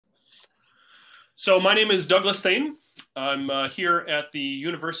So my name is Douglas Thain. I'm here at the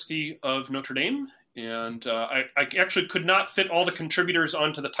University of Notre Dame, and I actually could not fit all the contributors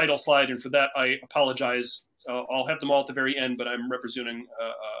onto the title slide, and for that I apologize. I'll have them all at the very end, but I'm representing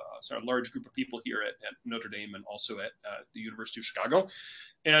a large group of people here at Notre Dame and also at the University of Chicago.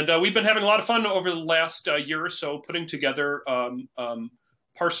 And we've been having a lot of fun over the last year or so putting together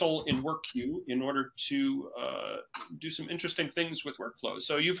Parsl in Workqueue in order to do some interesting things with workflows.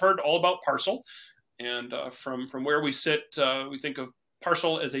 So you've heard all about Parsl, and from where we sit, we think of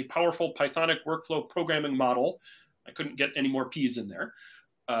Parsl as a powerful Pythonic workflow programming model. I couldn't get any more P's in there.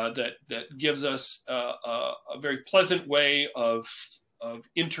 That gives us a very pleasant way of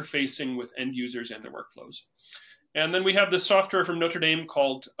interfacing with end users and their workflows. And then we have this software from Notre Dame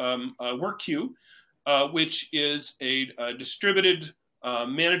called Workqueue, which is a distributed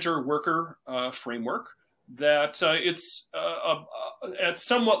manager worker framework that it's at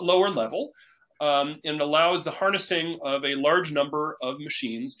somewhat lower level and allows the harnessing of a large number of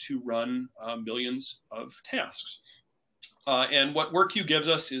machines to run millions of tasks. And what Workqueue gives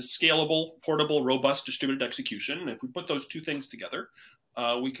us is scalable, portable, robust distributed execution. And if we put those two things together,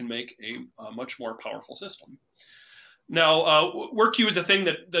 we can make a much more powerful system. Now, Workqueue is a thing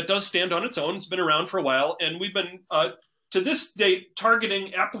that does stand on its own. It's been around for a while, and we've been, to this date,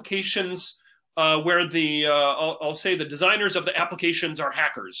 targeting applications where I'll say the designers of the applications are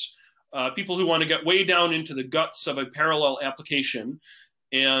hackers, people who want to get way down into the guts of a parallel application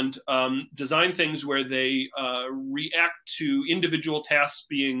and design things where they react to individual tasks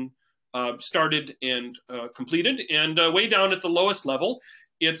being started and completed. And way down at the lowest level,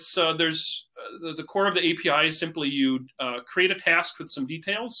 it's there's the core of the API is simply you create a task with some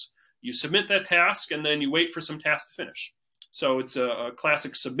details, you submit that task, and then you wait for some tasks to finish. So it's a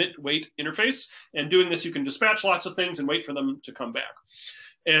classic submit wait interface. And doing this, you can dispatch lots of things and wait for them to come back.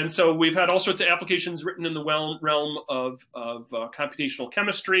 And so we've had all sorts of applications written in the realm of computational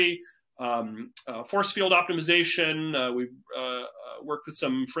chemistry, force field optimization. We've worked with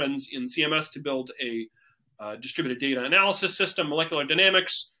some friends in CMS to build a distributed data analysis system, molecular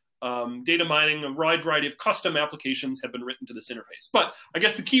dynamics, data mining. A wide variety of custom applications have been written to this interface. But I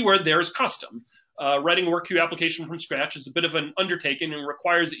guess the key word there is custom. Writing a Workqueue application from scratch is a bit of an undertaking and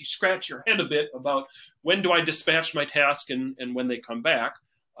requires that you scratch your head a bit about when do I dispatch my task and when they come back.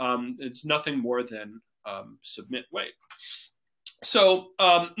 It's nothing more than submit wait. So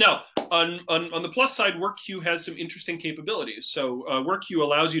now on the plus side, Workqueue has some interesting capabilities. So Workqueue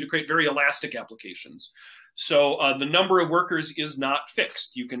allows you to create very elastic applications. So the number of workers is not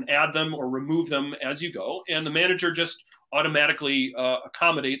fixed. You can add them or remove them as you go, and the manager just automatically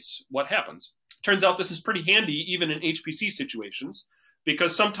accommodates what happens. Turns out this is pretty handy even in HPC situations,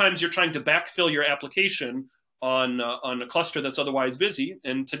 because sometimes you're trying to backfill your application on a cluster that's otherwise busy.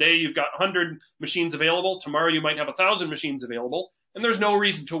 And today you've got 100 machines available. Tomorrow you might have 1,000 machines available. And there's no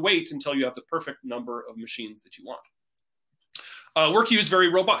reason to wait until you have the perfect number of machines that you want. Workqueue is very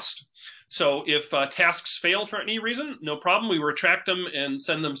robust. So if tasks fail for any reason, no problem. We retract them and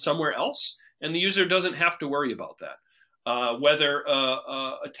send them somewhere else. And the user doesn't have to worry about that. Whether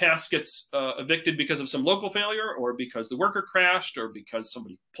a task gets evicted because of some local failure, or because the worker crashed, or because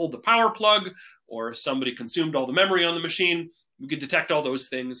somebody pulled the power plug, or somebody consumed all the memory on the machine, we can detect all those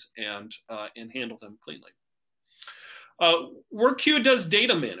things and handle them cleanly. Workqueue does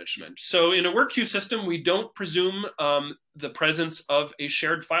data management. So in a Workqueue system, we don't presume the presence of a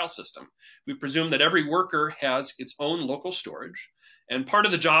shared file system. We presume that every worker has its own local storage. And part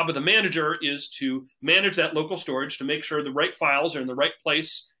of the job of the manager is to manage that local storage to make sure the right files are in the right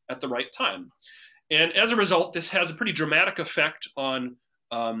place at the right time. And as a result, this has a pretty dramatic effect on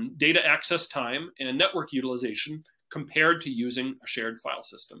data access time and network utilization compared to using a shared file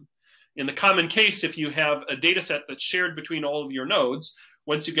system. In the common case, if you have a data set that's shared between all of your nodes,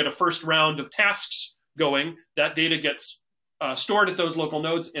 once you get a first round of tasks going, that data gets stored at those local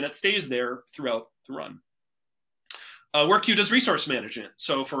nodes and it stays there throughout the run. Workqueue does resource management.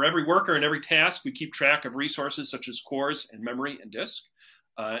 So for every worker and every task, we keep track of resources such as cores and memory and disk.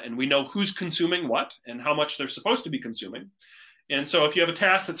 And we know who's consuming what and how much they're supposed to be consuming. And so if you have a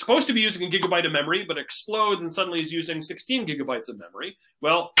task that's supposed to be using a gigabyte of memory, but explodes and suddenly is using 16 gigabytes of memory,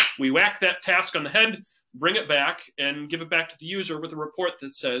 well, we whack that task on the head, bring it back, and give it back to the user with a report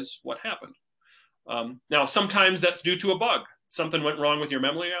that says what happened. Now, sometimes that's due to a bug. Something went wrong with your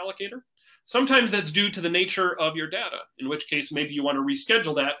memory allocator. Sometimes that's due to the nature of your data, in which case maybe you want to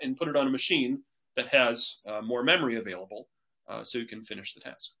reschedule that and put it on a machine that has more memory available so you can finish the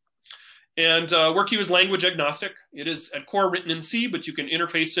task. And Workqueue is language agnostic. It is at core written in C, but you can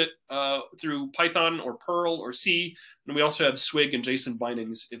interface it through Python or Perl or C. And we also have Swig and JSON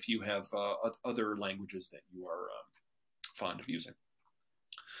bindings if you have other languages that you are fond of using.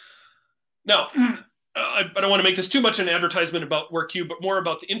 Now, I don't want to make this too much an advertisement about Workqueue, but more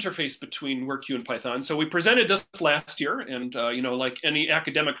about the interface between Workqueue and Python. So we presented this last year, and like any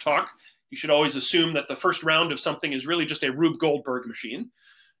academic talk, you should always assume that the first round of something is really just a Rube Goldberg machine.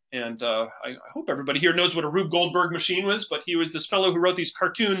 And I hope everybody here knows what a Rube Goldberg machine was, but he was this fellow who wrote these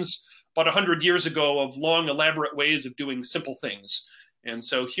cartoons about 100 years ago of long, elaborate ways of doing simple things. And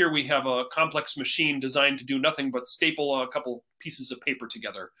so here we have a complex machine designed to do nothing but staple a couple pieces of paper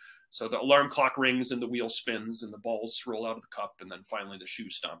together. So the alarm clock rings and the wheel spins and the balls roll out of the cup, and then finally the shoe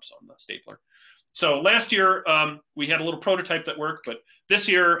stomps on the stapler. So last year we had a little prototype that worked, but this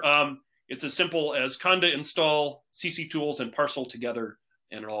year it's as simple as conda install CC tools and Parsl together,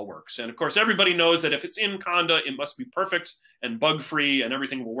 and it all works. And of course, everybody knows that if it's in conda, it must be perfect and bug-free, and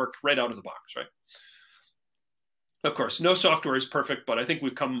everything will work right out of the box, right? Of course, no software is perfect, but I think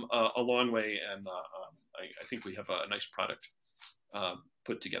we've come a long way, and I think we have a nice product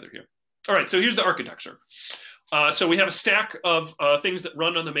put together here. All right, so here's the architecture. So we have a stack of things that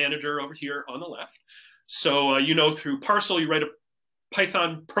run on the manager over here on the left. So through Parsl, you write a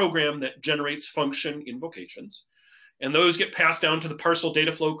Python program that generates function invocations. And those get passed down to the Parsl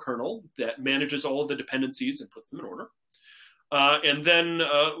Dataflow kernel that manages all of the dependencies and puts them in order. And then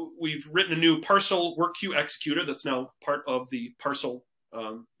we've written a new Parsl Workqueue executor that's now part of the Parsl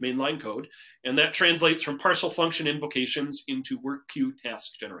mainline code. And that translates from Parsl function invocations into Workqueue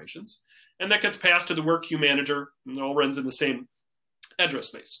task generations. And that gets passed to the Workqueue manager, and it all runs in the same address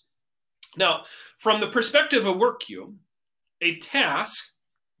space. Now, from the perspective of Workqueue, a task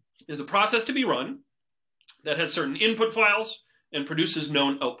is a process to be run that has certain input files and produces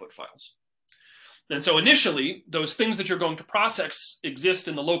known output files. And so initially, those things that you're going to process exist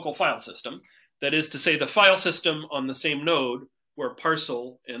in the local file system. That is to say, the file system on the same node where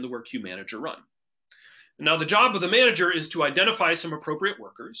Parsl and the Workqueue manager run. And now the job of the manager is to identify some appropriate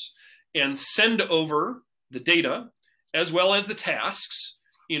workers and send over the data as well as the tasks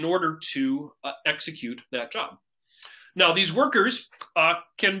in order to execute that job. Now, these workers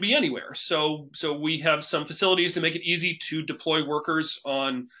can be anywhere. So we have some facilities to make it easy to deploy workers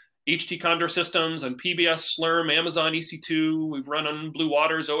on HT-Condor systems, on PBS, Slurm, Amazon EC2. We've run on Blue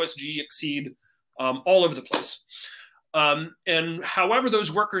Waters, OSG, Exceed, all over the place. And however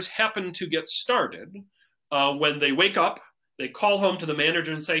those workers happen to get started, when they wake up, they call home to the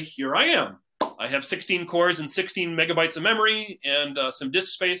manager and say, here I am. I have 16 cores and 16 megabytes of memory and some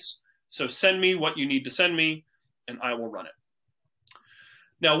disk space. So send me what you need to send me, and I will run it.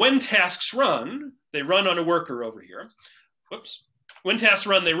 Now, when tasks run, they run on a worker over here. Whoops. When tasks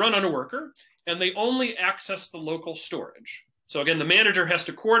run, they run on a worker, and they only access the local storage. So again, the manager has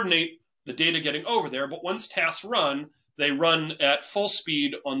to coordinate the data getting over there, but once tasks run, they run at full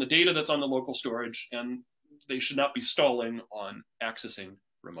speed on the data that's on the local storage, and they should not be stalling on accessing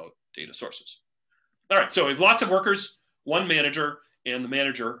remote data sources. All right, so we have lots of workers, one manager, and the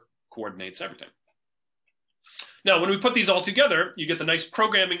manager coordinates everything. Now, when we put these all together, you get the nice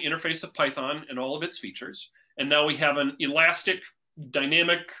programming interface of Python and all of its features. And now we have an elastic,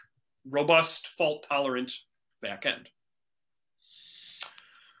 dynamic, robust, fault-tolerant backend.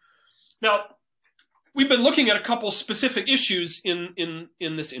 Now, we've been looking at a couple specific issues in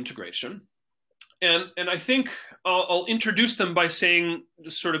this integration. And I think I'll introduce them by saying,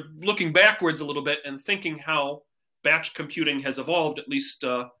 sort of looking backwards a little bit and thinking how batch computing has evolved, at least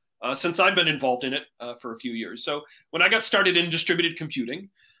since I've been involved in it for a few years. So when I got started in distributed computing,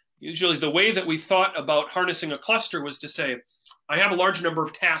 usually the way that we thought about harnessing a cluster was to say, I have a large number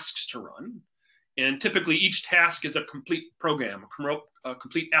of tasks to run, and typically each task is a complete program, a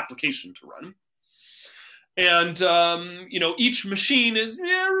complete application to run. And each machine is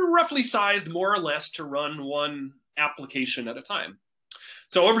roughly sized more or less to run one application at a time.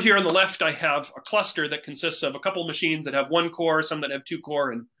 So over here on the left, I have a cluster that consists of a couple machines that have one core, some that have two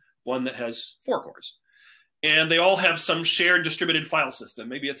core, and one that has 4 cores. And they all have some shared distributed file system.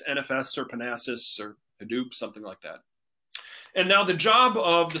 Maybe it's NFS or Panasys or Hadoop, something like that. And now the job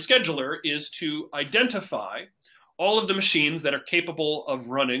of the scheduler is to identify all of the machines that are capable of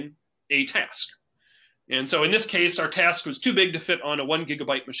running a task. And so in this case, our task was too big to fit on a 1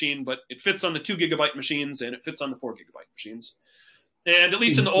 gigabyte machine, but it fits on the 2 gigabyte machines and it fits on the 4 gigabyte machines. And at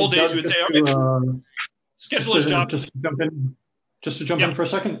least in the old days, you would say, okay, scheduler's job. Just to jump in for a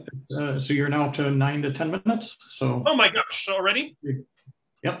second. So you're now up to 9 to 10 minutes. So. Oh my gosh, already?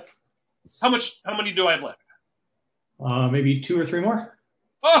 Yep. How many do I have left? Maybe 2 or 3 more.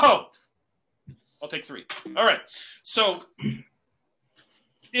 Oh, I'll take 3. All right. So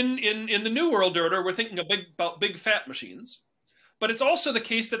in the New World Order, we're thinking about big fat machines. But it's also the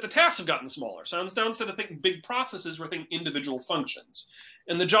case that the tasks have gotten smaller. So instead of thinking big processes, we're thinking individual functions.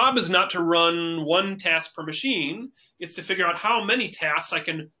 And the job is not to run one task per machine. It's to figure out how many tasks I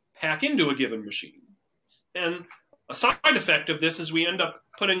can pack into a given machine. And a side effect of this is we end up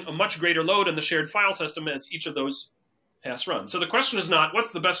putting a much greater load on the shared file system as each of those tasks run. So the question is not,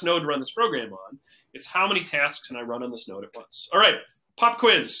 what's the best node to run this program on? It's how many tasks can I run on this node at once? All right, pop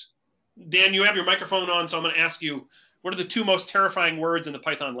quiz. Dan, you have your microphone on, so I'm going to ask you, what are the 2 most terrifying words in the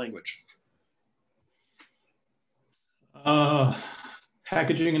Python language?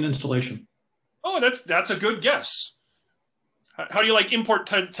 Packaging and installation. Oh, that's a good guess. How do you like import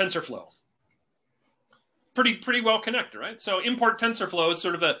TensorFlow? Pretty well connected, right? So import TensorFlow is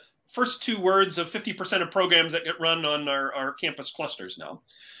sort of the first 2 words of 50% of programs that get run on our campus clusters now.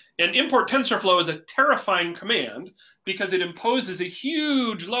 And import TensorFlow is a terrifying command because it imposes a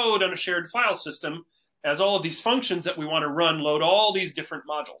huge load on a shared file system as all of these functions that we want to run load all these different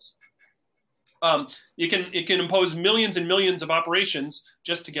modules. It can impose millions and millions of operations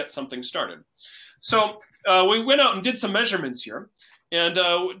just to get something started. So we went out and did some measurements here. And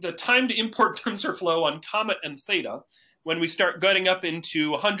the time to import TensorFlow on Comet and Theta, when we start getting up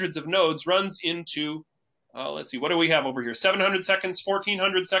into hundreds of nodes, runs into, let's see, what do we have over here? 700 seconds,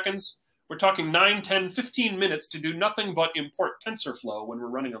 1400 seconds. We're talking 9, 10, 15 minutes to do nothing but import TensorFlow when we're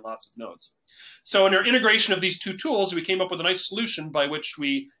running on lots of nodes. So in our integration of these 2 tools, we came up with a nice solution by which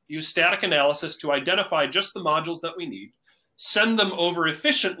we use static analysis to identify just the modules that we need, send them over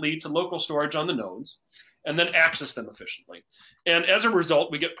efficiently to local storage on the nodes, and then access them efficiently. And as a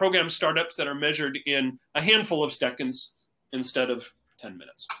result, we get program startups that are measured in a handful of seconds instead of 10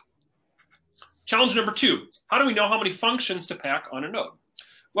 minutes. Challenge number 2, how do we know how many functions to pack on a node?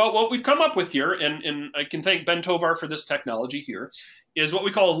 Well, what we've come up with here, and I can thank Ben Tovar for this technology here, is what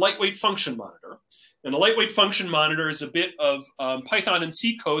we call a lightweight function monitor. And a lightweight function monitor is a bit of Python and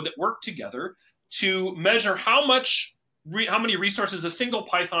C code that work together to measure how many resources a single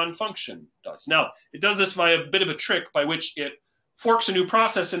Python function does. Now, it does this via a bit of a trick by which it forks a new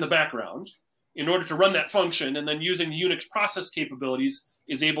process in the background in order to run that function, and then using the Unix process capabilities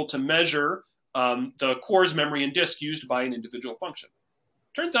is able to measure the core's memory and disk used by an individual function.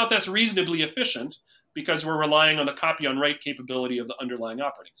 Turns out that's reasonably efficient because we're relying on the copy on write capability of the underlying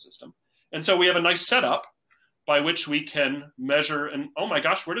operating system. And so we have a nice setup by which we can measure, and oh my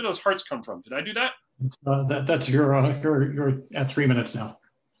gosh, where did those hearts come from? Did I do that? That's you're at 3 minutes now.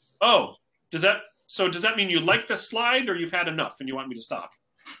 Oh, does that mean you like this slide or you've had enough and you want me to stop?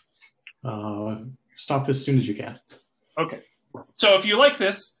 Stop as soon as you can. Okay. So if you like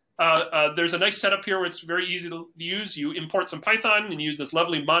this, there's a nice setup here where it's very easy to use. You import some Python and use this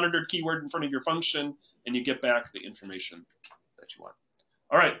lovely monitored keyword in front of your function, and you get back the information that you want.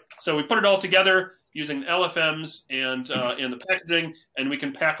 All right, so we put it all together using LFMs and the packaging, and we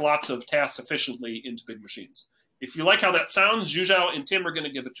can pack lots of tasks efficiently into big machines. If you like how that sounds, Zhuzhao and Tim are going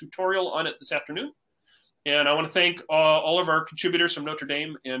to give a tutorial on it this afternoon. And I want to thank all of our contributors from Notre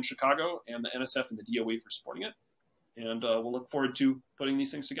Dame and Chicago and the NSF and the DOE for supporting it. And we'll look forward to putting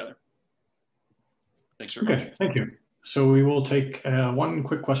these things together. Thanks very much. Okay, thank you. So we will take 1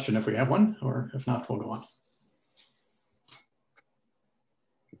 quick question if we have one, or if not, we'll go on.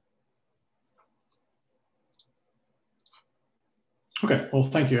 Okay, well,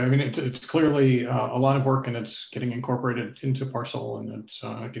 thank you. I mean, it's clearly a lot of work, and it's getting incorporated into Parsl, and it's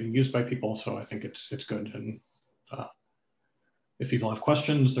getting used by people. So I think it's good. And if people have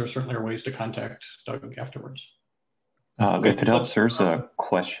questions, there certainly are ways to contact Doug afterwards. If it helps, there's a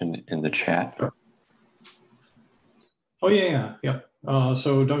question in the chat. Sure. Oh, yeah.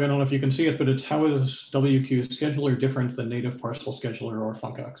 So Doug, I don't know if you can see it, but it's how is WQ scheduler different than native Parsl scheduler or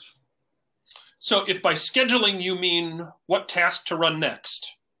funcox? So if by scheduling you mean what task to run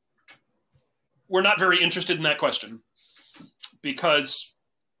next, we're not very interested in that question because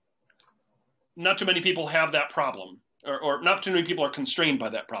not too many people have that problem, or not too many people are constrained by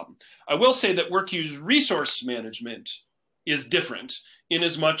that problem. I will say that Workqueue's resource management is different in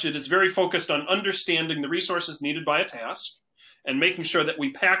as much it is very focused on understanding the resources needed by a task and making sure that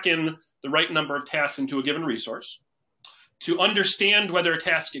we pack in the right number of tasks into a given resource, to understand whether a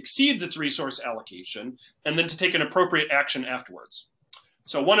task exceeds its resource allocation, and then to take an appropriate action afterwards.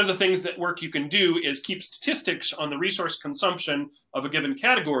 So one of the things that Workqueue can do is keep statistics on the resource consumption of a given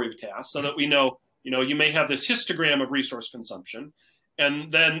category of tasks so that we know, you may have this histogram of resource consumption,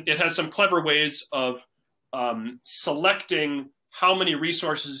 and then it has some clever ways of selecting how many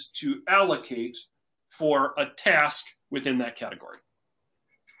resources to allocate for a task within that category.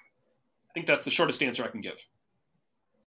 think that's the shortest answer I can give.